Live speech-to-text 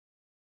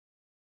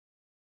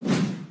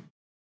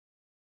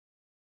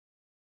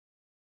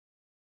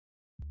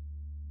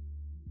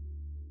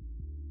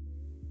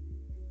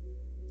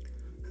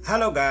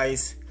Hello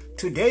guys,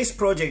 today's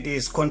project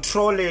is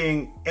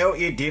controlling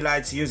LED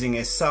lights using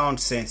a sound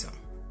sensor.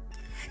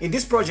 In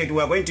this project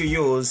we are going to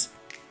use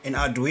an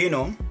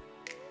Arduino,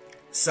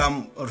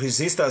 some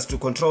resistors to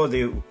control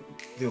the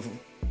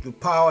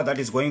power that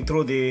is going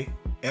through the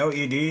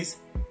LEDs,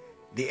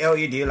 the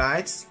LED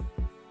lights,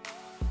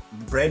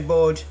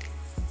 breadboard,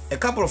 a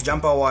couple of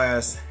jumper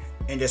wires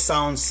and a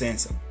sound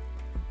sensor.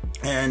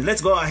 And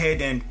let's go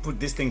ahead and put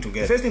this thing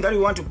together. The first thing that we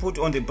want to put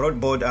on the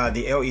breadboard are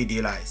the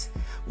LED lights.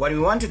 What we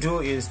want to do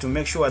is to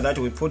make sure that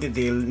we put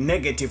the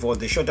negative or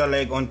the shorter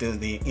leg into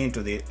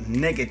the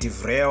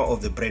negative rail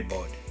of the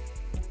breadboard,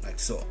 like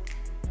so.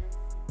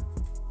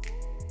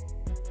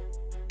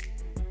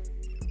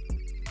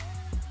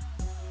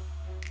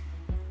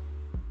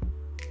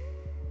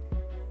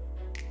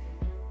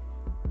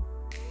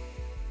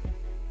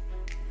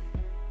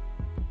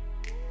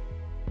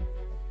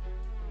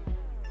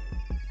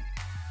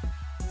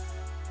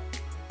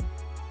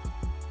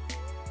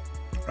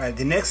 Right,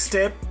 the next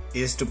step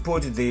is to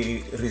put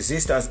the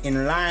resistors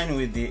in line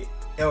with the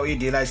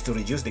LED lights to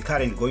reduce the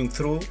current going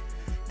through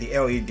the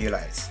LED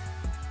lights.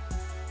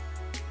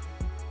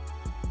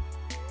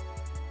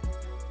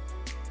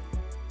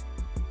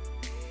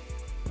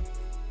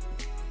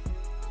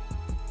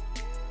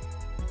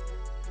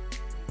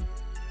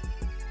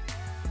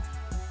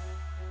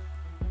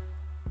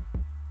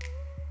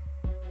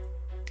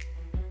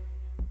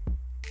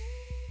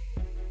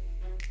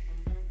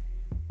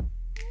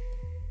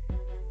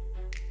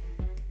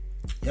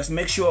 Just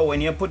make sure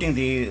when you're putting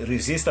the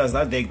resistors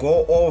that they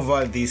go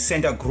over the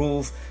center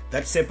groove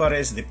that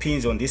separates the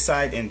pins on this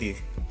side and the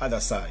other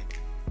side.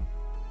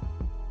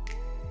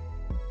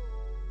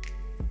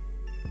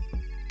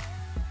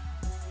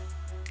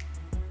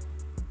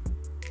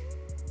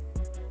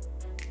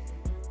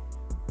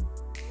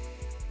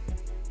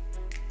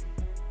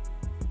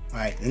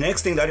 Right, the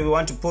next thing that we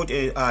want to put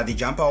are the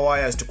jumper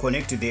wires to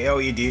connect the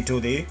LEDs to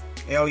the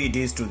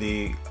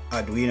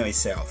Arduino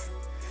itself.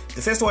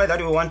 The first wire that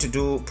we want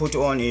to put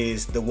on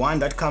is the one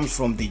that comes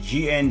from the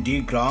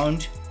GND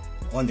ground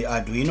on the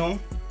Arduino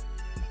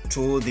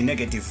to the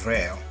negative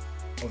rail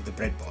of the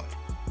breadboard.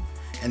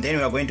 And then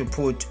we are going to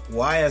put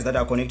wires that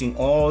are connecting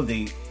all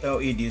the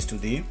LEDs to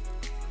the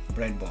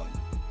breadboard.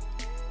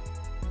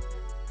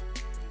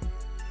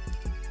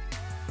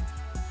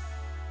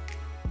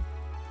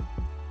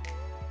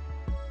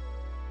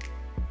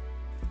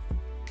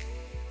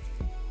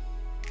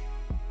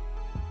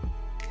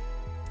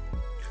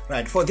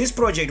 Right, for this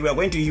project we are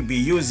going to be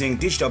using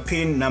digital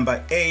pin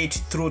number 8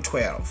 through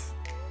 12.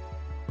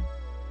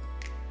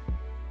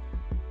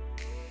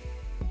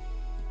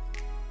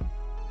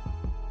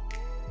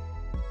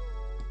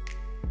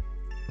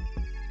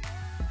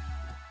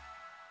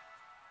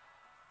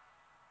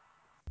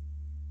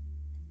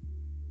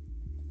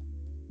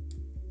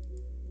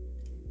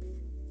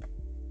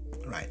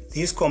 Right,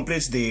 this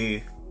completes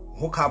the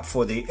hookup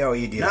for the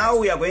LED lights. Now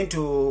we are going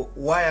to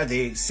wire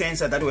the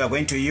sensor that we are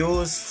going to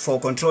use for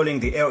controlling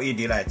the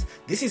LED lights.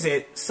 This is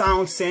a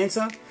sound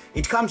sensor.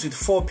 It comes with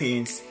 4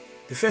 pins.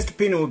 The first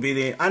pin will be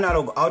the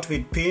analog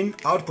output pin.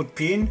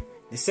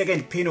 The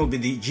second pin will be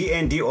the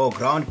GND or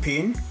ground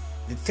pin.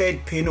 The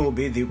third pin will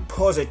be the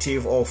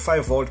positive or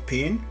 5-volt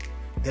pin.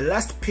 The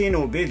last pin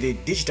will be the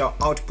digital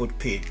output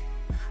pin.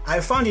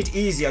 I found it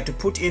easier to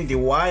put in the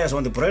wires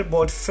on the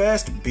breadboard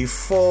first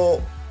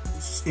before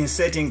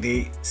inserting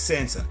the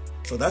sensor.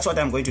 So that's what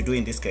I'm going to do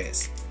in this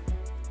case.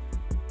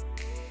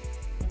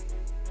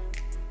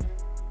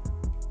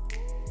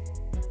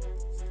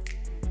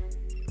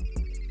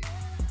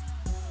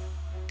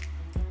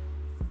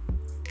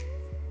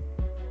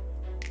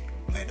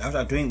 Right,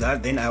 after doing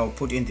that, then I will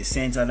put in the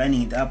sensor,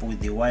 lining it up with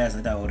the wires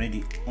that are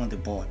already on the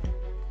board.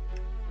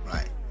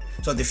 Right,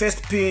 so the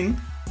first pin,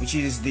 which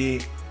is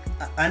the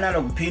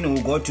analog pin,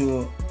 will go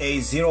to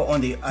A0 on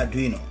the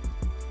Arduino.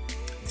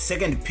 The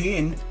second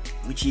pin,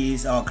 which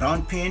is our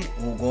ground pin,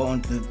 will go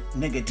onto the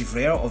negative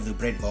rail of the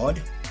breadboard.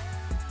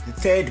 The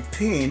third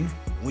pin,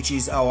 which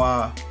is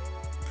our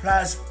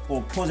plus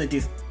or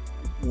positive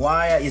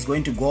wire, is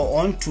going to go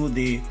onto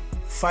the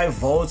 5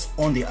 volts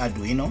on the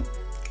Arduino.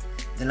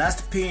 The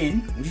last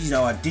pin, which is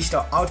our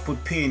digital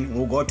output pin,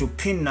 will go to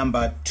pin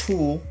number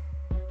 2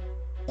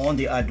 on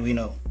the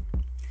Arduino.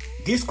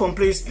 This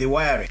completes the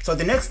wiring. So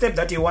the next step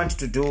that you want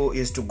to do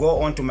is to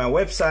go onto my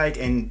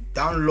website and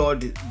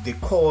download the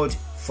code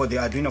for the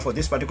Arduino for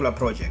this particular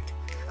project.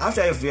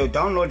 After you've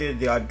downloaded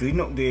the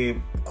Arduino, the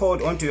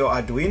code onto your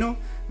Arduino,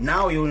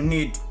 now you will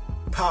need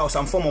power,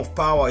 some form of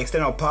power,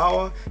 external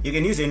power. You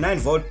can use a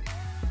 9-volt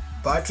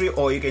battery,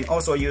 or you can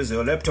also use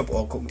your laptop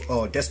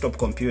or desktop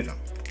computer,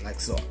 like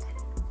so.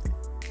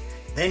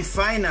 Then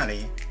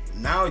finally,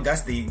 now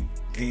that's the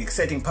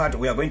exciting part.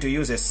 We are going to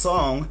use a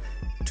song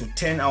to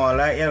turn our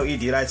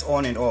LED lights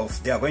on and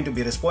off. They are going to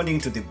be responding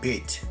to the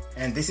beat,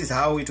 and this is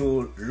how it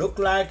will look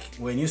like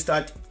when you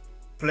start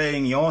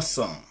playing your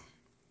song.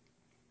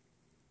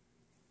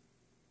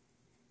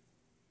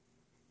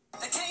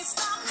 Your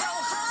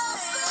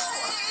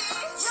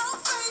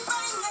faith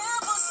ain't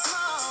never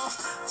small.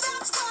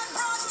 That's what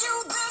brought you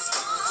this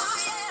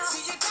far.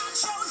 See, you got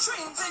your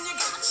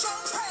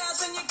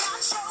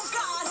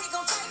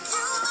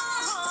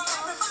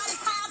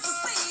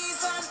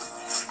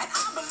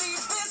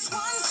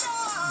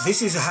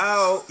this is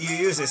how you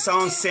use a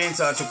sound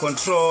sensor to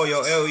control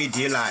your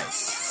LED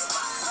lights.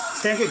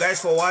 Thank you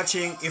guys for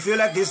watching. If you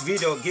like this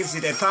video, give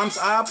it a thumbs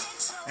up,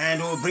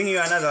 and we'll bring you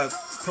another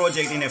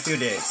project in a few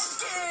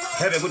days.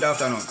 Have a good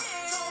afternoon.